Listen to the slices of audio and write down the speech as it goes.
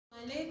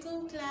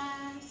Alaikum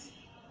class.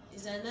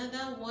 It's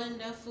another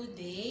wonderful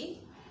day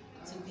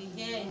to be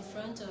here in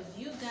front of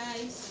you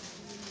guys.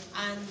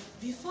 And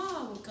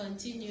before we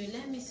continue,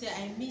 let me say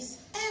I miss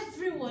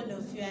every one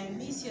of you. I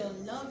miss your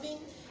loving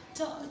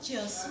touch,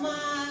 your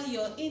smile,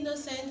 your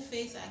innocent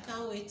face. I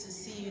can't wait to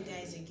see you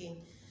guys again.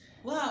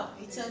 Wow,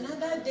 it's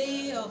another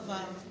day of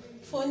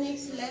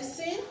phonics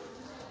lesson,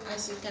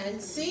 as you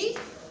can see.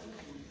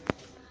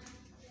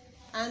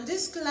 And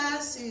this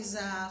class is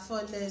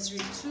for nursery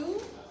 2.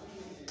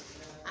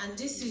 And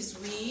this is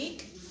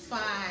week 5.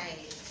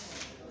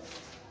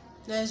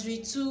 Nursery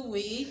 2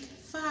 week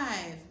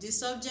 5. The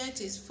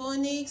subject is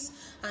phonics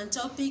and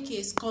topic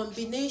is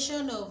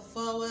combination of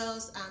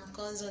vowels and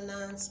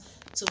consonants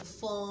to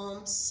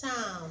form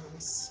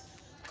sounds.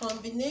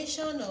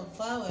 Combination of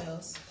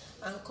vowels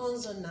and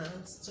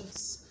consonants to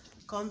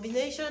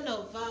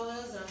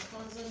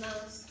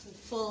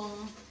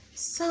form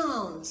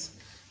sounds.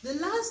 The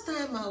last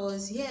time I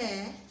was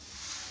here,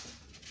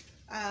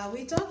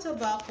 we talked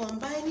about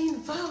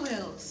combining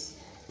vowels,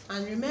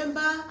 and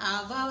remember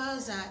our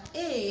vowels are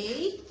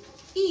A,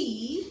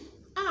 E,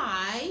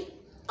 I,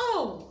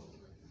 O,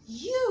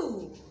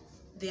 U.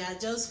 There are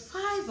just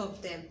 5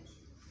 of them.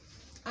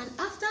 And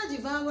after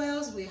the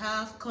vowels we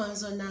have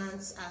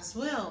consonants as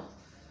well,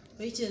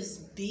 which is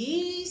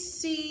B,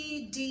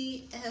 C,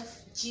 D,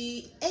 F,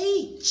 G,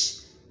 H,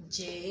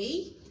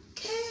 J,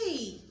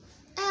 K,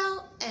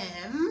 L,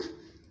 M,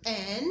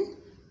 N,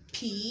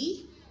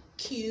 P,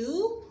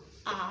 Q,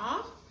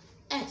 R,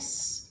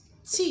 S,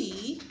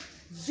 T,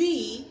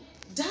 V,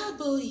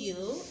 W,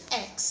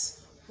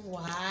 X,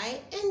 Y,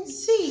 and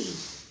Z.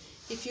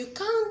 If you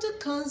count the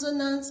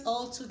consonants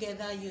all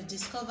together, you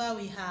discover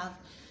we have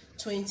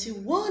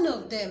 21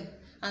 of them,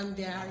 and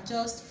there are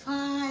just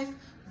 5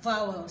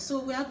 vowels. So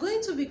we are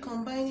going to be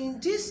combining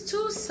these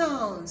 2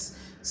 sounds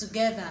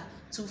together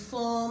to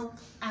form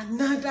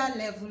another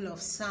level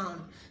of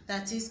sound.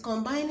 That is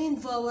combining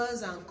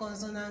vowels and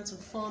consonants to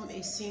form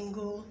a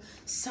single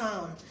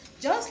sound.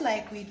 Just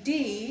like we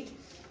did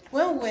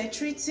when we were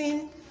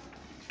treating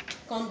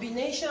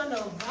combination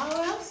of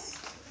vowels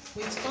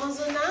with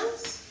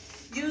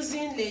consonants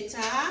using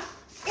letter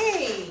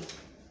A.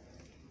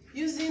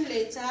 Using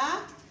letter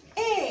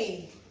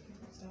A.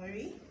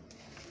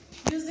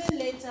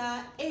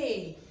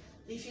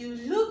 If you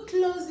look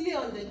closely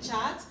on the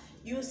chart,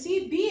 you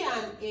see B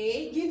and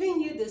A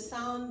giving you the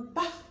sound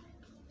B.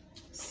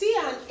 C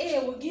and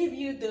A will give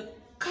you the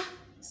K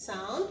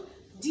sound.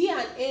 D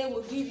and A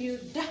will give you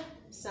D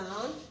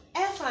sound.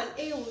 F and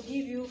A will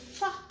give you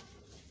F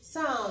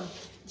sound.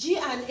 G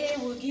and A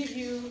will give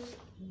you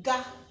G,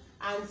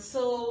 and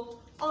so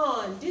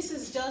on. This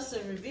is just a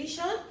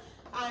revision.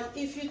 And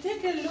if you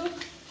take a look,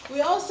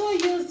 we also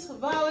used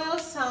vowel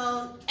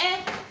sound E.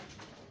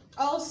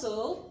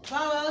 Also,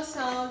 vowel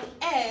sound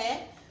E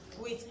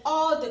with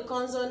all the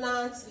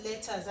consonant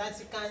letters. As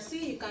you can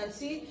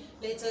see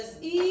letters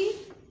E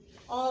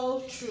all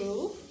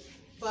through,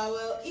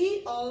 vowel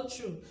E all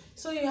through.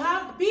 So you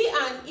have B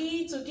and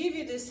E to give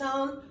you the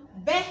sound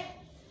B.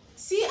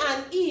 C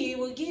and E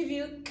will give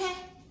you K.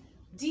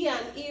 D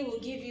and E will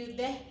give you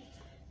D.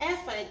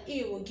 F and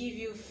E will give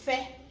you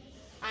Fe.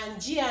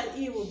 And G and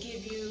E will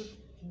give you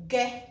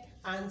Ge,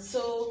 and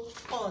so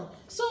on.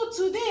 So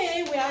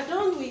today we are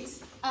done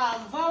with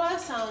vowel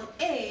sound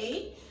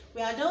A.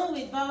 We are done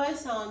with vowel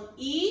sound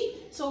E.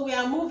 So we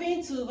are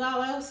moving to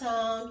vowel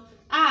sound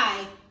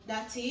I.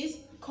 That is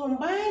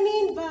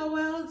combining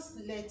vowels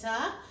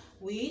letter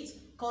with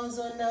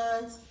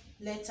consonant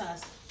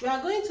letters. We are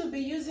going to be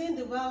using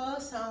the vowel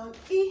sound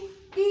E,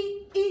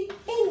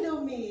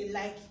 Indomie,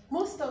 like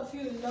most of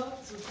you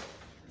love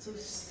to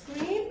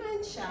scream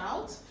and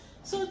shout.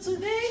 So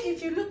today,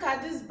 if you look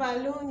at this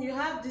balloon, you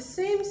have the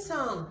same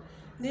sound.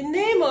 The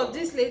name of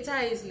this letter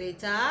is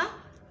letter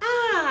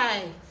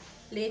I.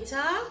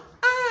 Letter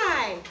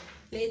I.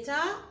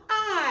 Letter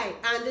I.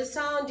 And the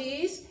sound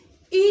is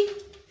E.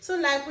 So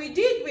like we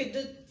did with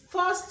the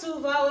first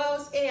 2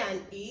 vowels A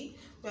and E,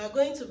 we are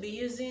going to be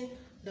using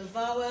the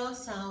vowel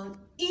sound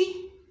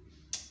E.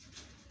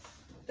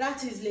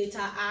 That is letter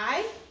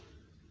I,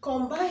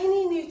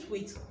 combining it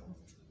with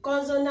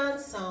consonant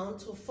sound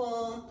to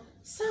form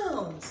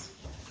sounds.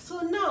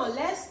 So now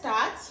let's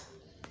start.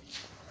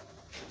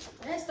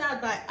 Let's start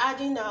by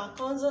adding our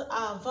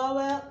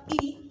vowel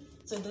E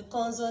to the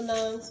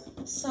consonant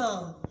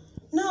sound.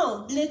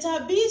 Now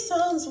letter B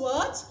sounds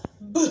what?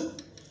 B.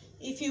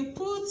 If you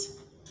put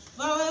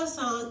vowel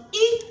sound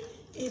E,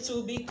 it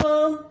will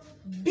become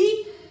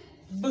B,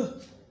 B,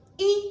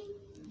 E,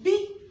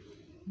 B,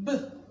 B,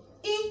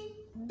 E,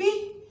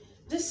 B.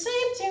 The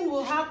same thing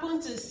will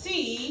happen to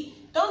C.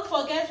 Don't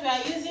forget we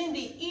are using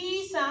the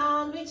E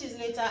sound, which is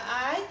letter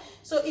I.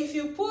 So if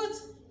you put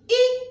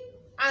E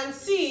and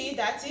C,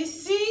 that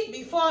is C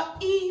before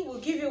E will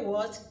give you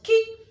what?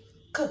 Ki,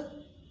 K,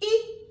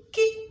 E,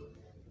 Ki,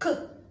 K,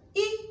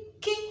 E,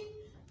 Ki.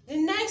 The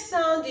next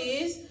sound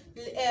is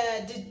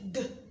the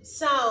D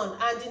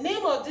sound, and the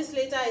name of this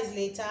letter is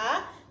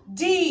letter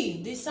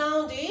D. The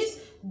sound is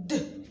D.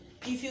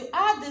 If If you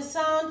add the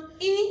sound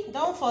E,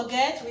 don't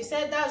forget, we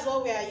said that's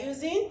what we are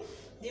using,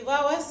 the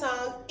vowel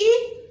sound E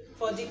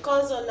for the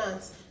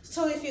consonants.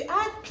 So if you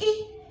add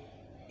E,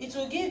 it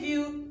will give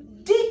you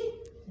D,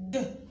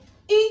 D,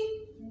 E,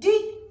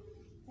 D.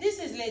 This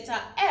is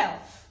letter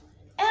F.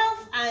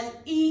 F and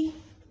E,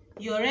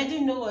 you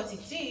already know what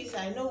it is.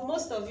 I know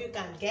most of you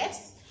can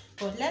guess,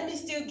 but let me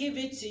still give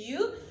it to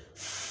you.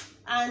 F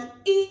and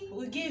E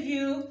will give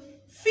you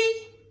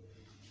Fi.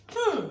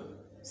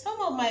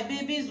 Some of my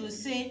babies will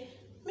say,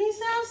 Miss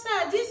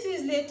Hafsa, this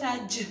is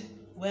letter J.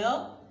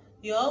 Well,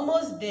 you're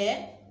almost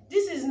there.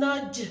 This is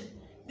not J.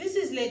 This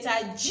is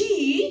letter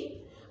G,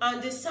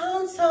 and the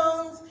sound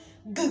sounds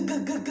G, G,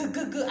 G, G,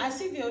 G, G, as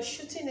if you're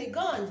shooting a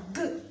gun.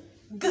 G,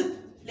 G.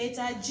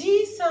 Letter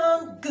G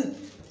sound G.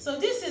 So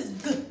this is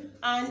G,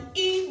 and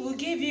E will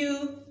give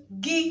you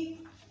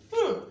G.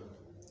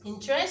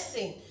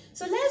 Interesting.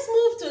 So let's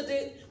move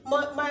to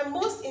my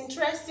most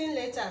interesting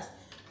letters.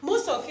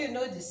 Most of you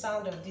know the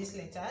sound of these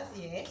letters,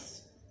 yes.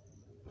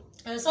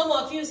 And some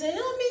of you say,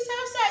 oh, Miss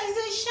Hafsa is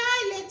a shy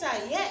letter.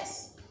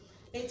 Yes.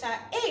 Letter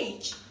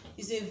H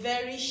is a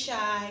very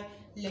shy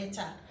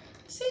letter.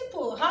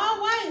 Simple.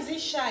 Why is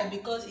it shy?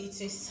 Because it's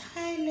a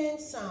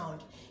silent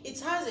sound. It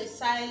has a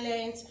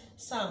silent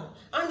sound.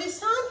 And the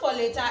sound for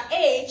letter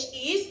H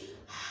is,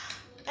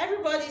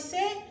 everybody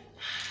say,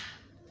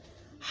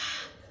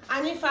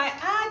 and if I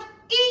add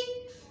E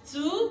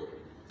to,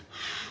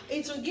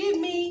 it will give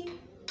me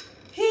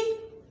he.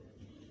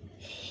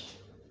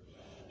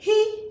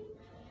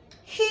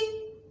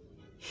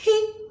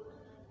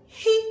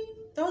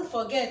 Don't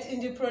forget, in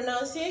the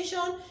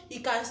pronunciation,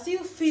 you can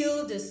still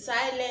feel the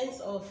silence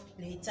of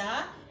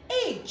letter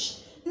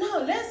H. Now,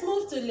 let's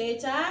move to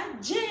letter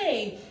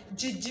J.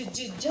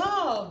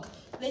 Jog.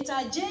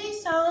 Letter J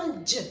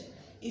sound J.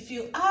 If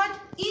you add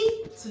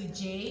E to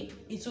J,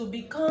 it will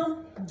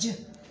become J.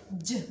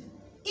 J.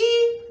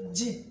 E,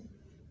 J.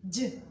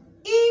 J.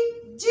 E,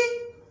 J.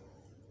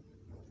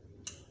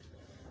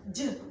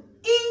 J,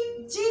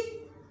 E, G,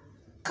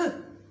 K.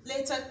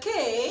 Letter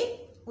K,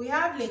 we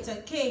have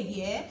letter K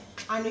here,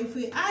 and if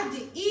we add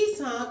the E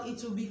sound,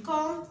 it will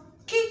become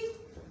K.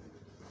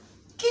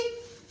 K,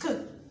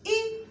 K,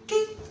 E,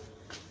 K.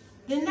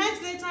 The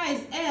next letter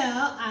is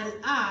L, and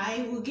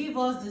I will give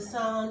us the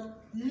sound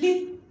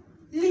Li,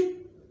 Li,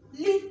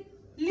 Li,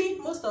 Li.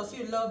 Most of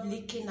you love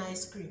licking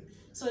ice cream.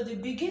 So the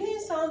beginning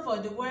sound for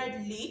the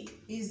word lick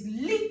is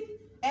Li,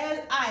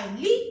 L-I,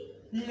 Li,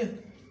 L,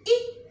 E,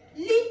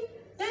 Li.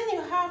 Then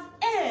you have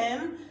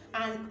M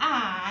and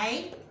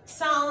I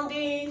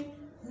sounding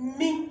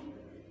mi,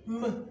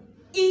 m,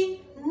 e,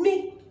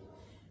 mi,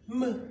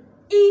 m,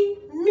 e,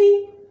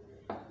 mi,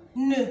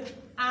 n,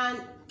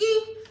 and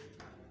e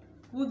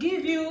will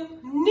give you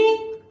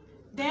ni.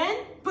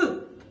 Then p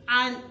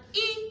and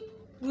e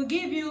will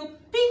give you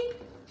p,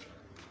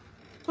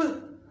 p,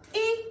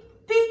 e,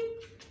 p.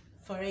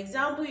 For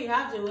example, you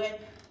have the word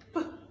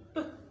p,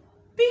 p,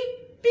 p,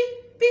 p,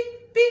 p,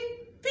 p,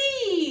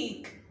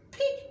 pig.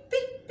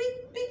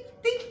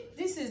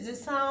 This is the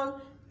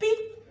sound P,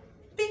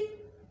 P,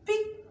 P,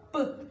 P,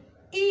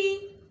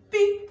 E,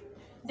 P.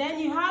 Then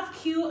you have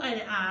Q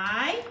and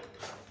I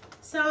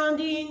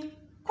sounding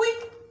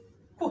quick,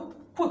 qu,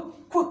 qu,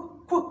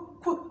 qu, qu,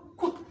 qu,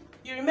 qu.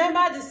 You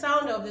remember the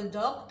sound of the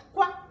dog?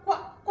 Quack,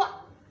 quack, quack.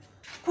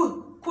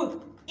 Qu,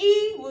 qu.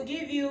 E will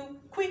give you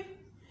quick.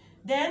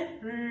 Then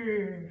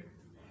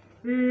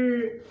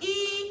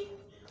E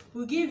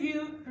will give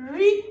you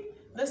ri.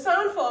 The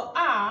sound for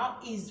R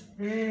is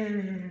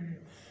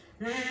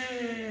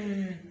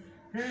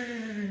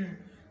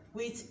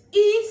with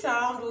E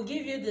sound will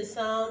give you the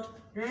sound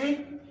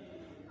ri,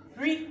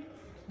 ri.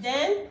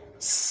 Then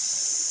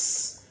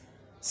s,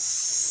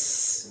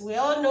 s. We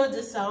all know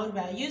the sound, we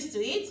are used to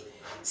it.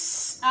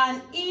 S,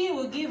 and E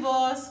will give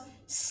us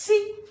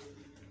si,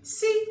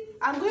 si.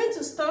 I'm going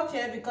to stop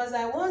here because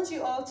I want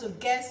you all to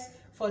guess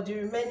for the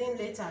remaining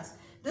letters.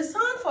 The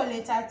sound for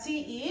letter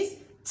T is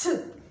T,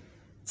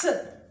 T.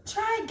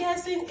 Try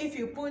guessing if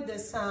you put the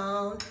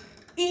sound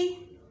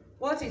E,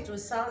 what it will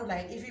sound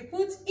like. If you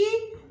put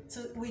E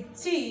with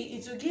T,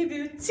 it will give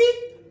you T,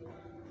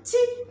 T,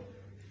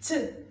 T,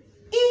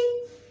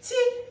 E, T.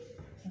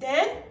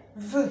 Then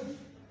V.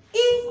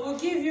 E will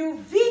give you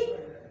V,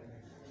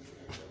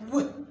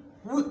 W,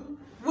 W,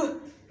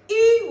 W.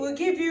 E will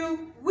give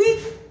you W.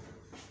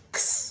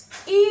 X.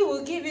 E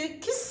will give you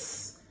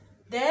Kiss.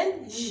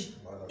 Then Y.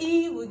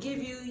 E will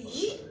give you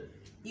Y.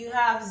 You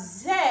have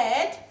Z,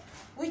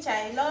 which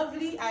I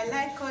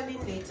like calling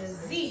letter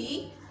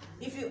Z.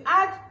 If you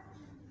add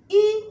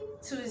E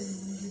to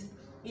Z,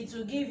 it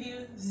will give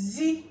you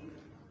Z.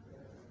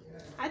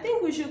 I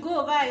think we should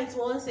go over it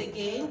once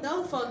again.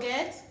 Don't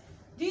forget,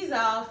 these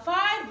are our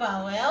 5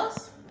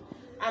 vowels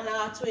and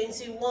our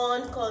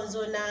 21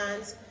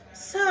 consonant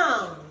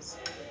sounds.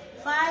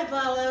 5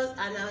 vowels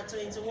and our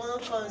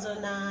 21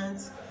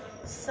 consonant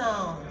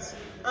sounds.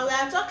 And we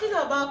are talking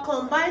about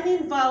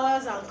combining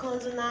vowels and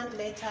consonant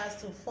letters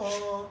to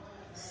form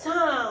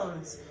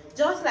sounds.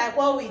 Just like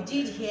what we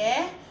did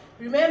here.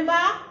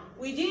 Remember,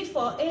 we did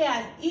for A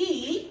and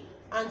E,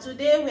 And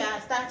today we are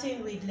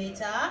starting with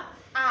letter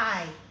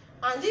I.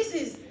 And this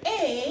is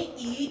A,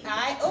 E,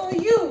 I, O,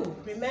 U.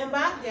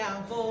 Remember, they are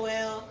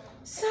vowel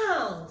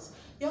sounds.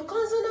 Your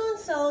consonant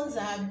sounds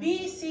are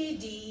B, C,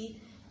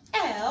 D,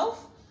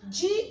 F,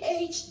 G,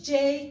 H,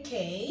 J,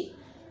 K,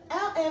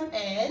 L, M,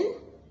 N,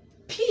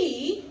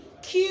 P,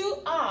 Q,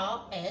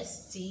 R,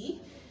 S, T,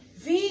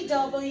 V,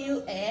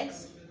 W,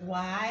 X,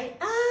 Y,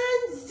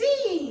 and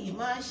Z.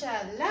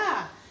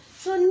 Mashallah.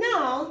 So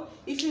now,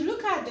 if you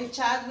look at the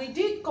chart, we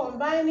did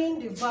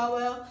combining the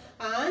vowel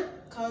and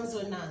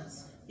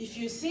consonants. If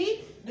you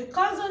see, the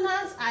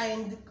consonants are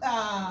in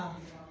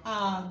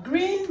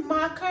green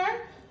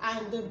marker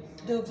and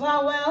the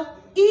vowel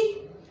E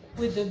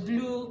with the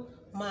blue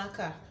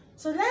marker.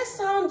 So let's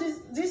sound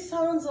these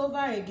sounds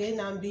over again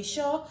and be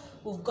sure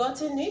we've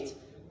gotten it.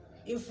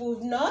 If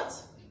we've not,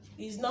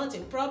 it's not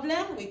a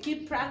problem. We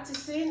keep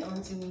practicing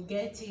until we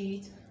get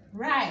it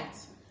right.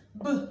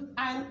 B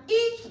and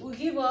E will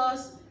give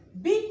us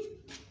B,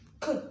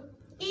 K,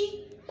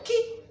 E,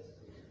 K,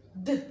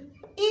 D,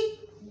 E,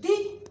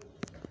 D,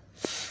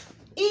 F,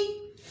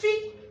 E, F,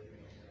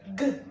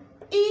 G,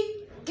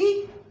 E,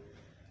 G,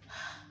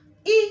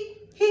 E,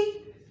 H,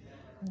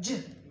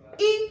 J,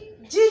 E,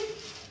 J,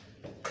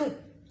 K,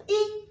 E,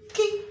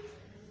 K,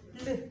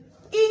 L,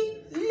 E,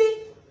 L,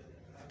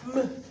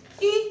 M,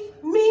 E,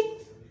 Mi,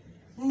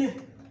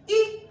 N,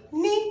 E,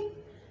 Ni,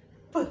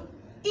 P,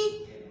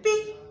 E, P,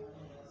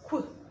 Q,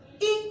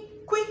 E,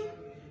 Qui,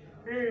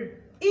 R,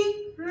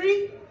 E,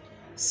 Ri,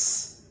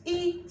 S,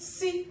 E,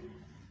 Si.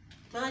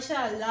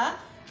 Mashallah.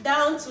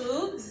 Down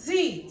to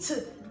Z. T.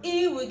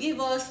 E will give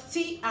us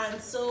T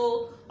and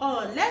so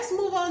on. Let's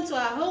move on to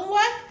our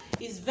homework.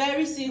 It's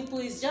very simple.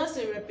 It's just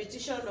a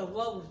repetition of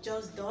what we've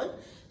just done.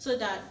 So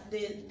that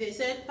they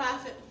said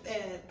perfect,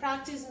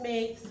 practice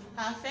makes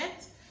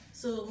perfect.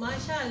 So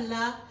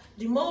mashallah,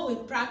 the more we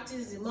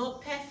practice, the more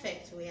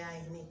perfect we are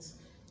in it.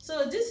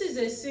 So this is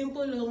a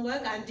simple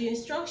homework and the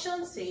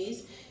instruction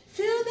says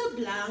fill the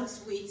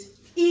blanks with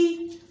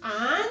E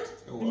and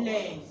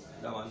blend.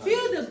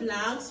 Fill the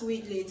blanks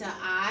with letter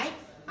I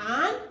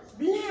and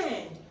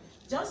blend.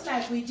 Just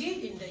like we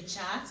did in the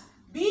chart,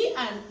 B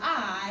and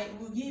I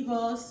will give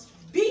us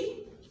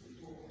B,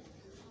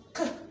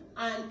 K,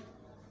 and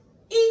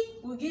E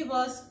will give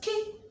us K,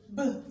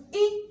 B,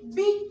 E,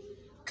 B,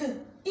 K,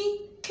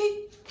 E,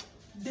 K,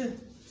 D,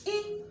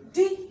 E,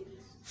 D,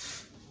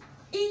 F,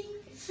 E,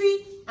 F,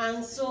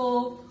 and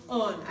so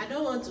on. I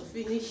don't want to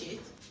finish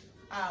it.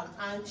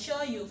 I'm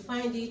sure you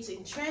find it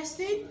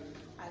interesting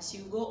as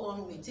you go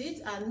on with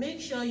it, and make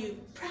sure you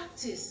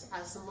practice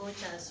as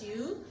much as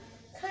you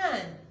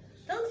can.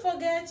 Don't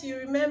forget, you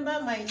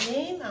remember my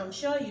name. I'm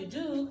sure you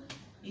do.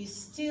 It's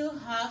still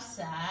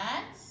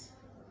Hafsat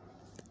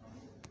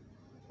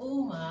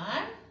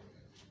Umar,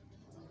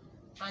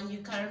 and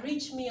you can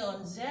reach me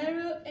on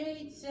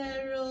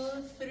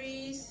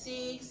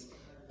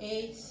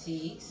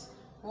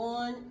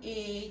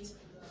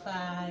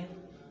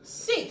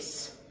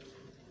 08036861856.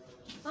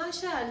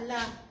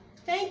 Mashallah.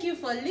 Thank you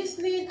for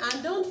listening,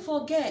 and don't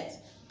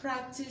forget,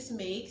 practice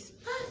makes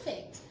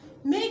perfect.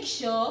 Make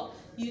sure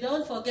you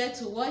don't forget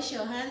to wash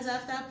your hands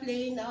after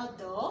playing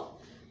outdoor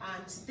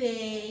and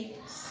stay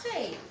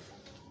safe.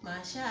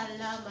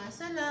 Mashallah,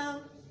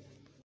 masalam.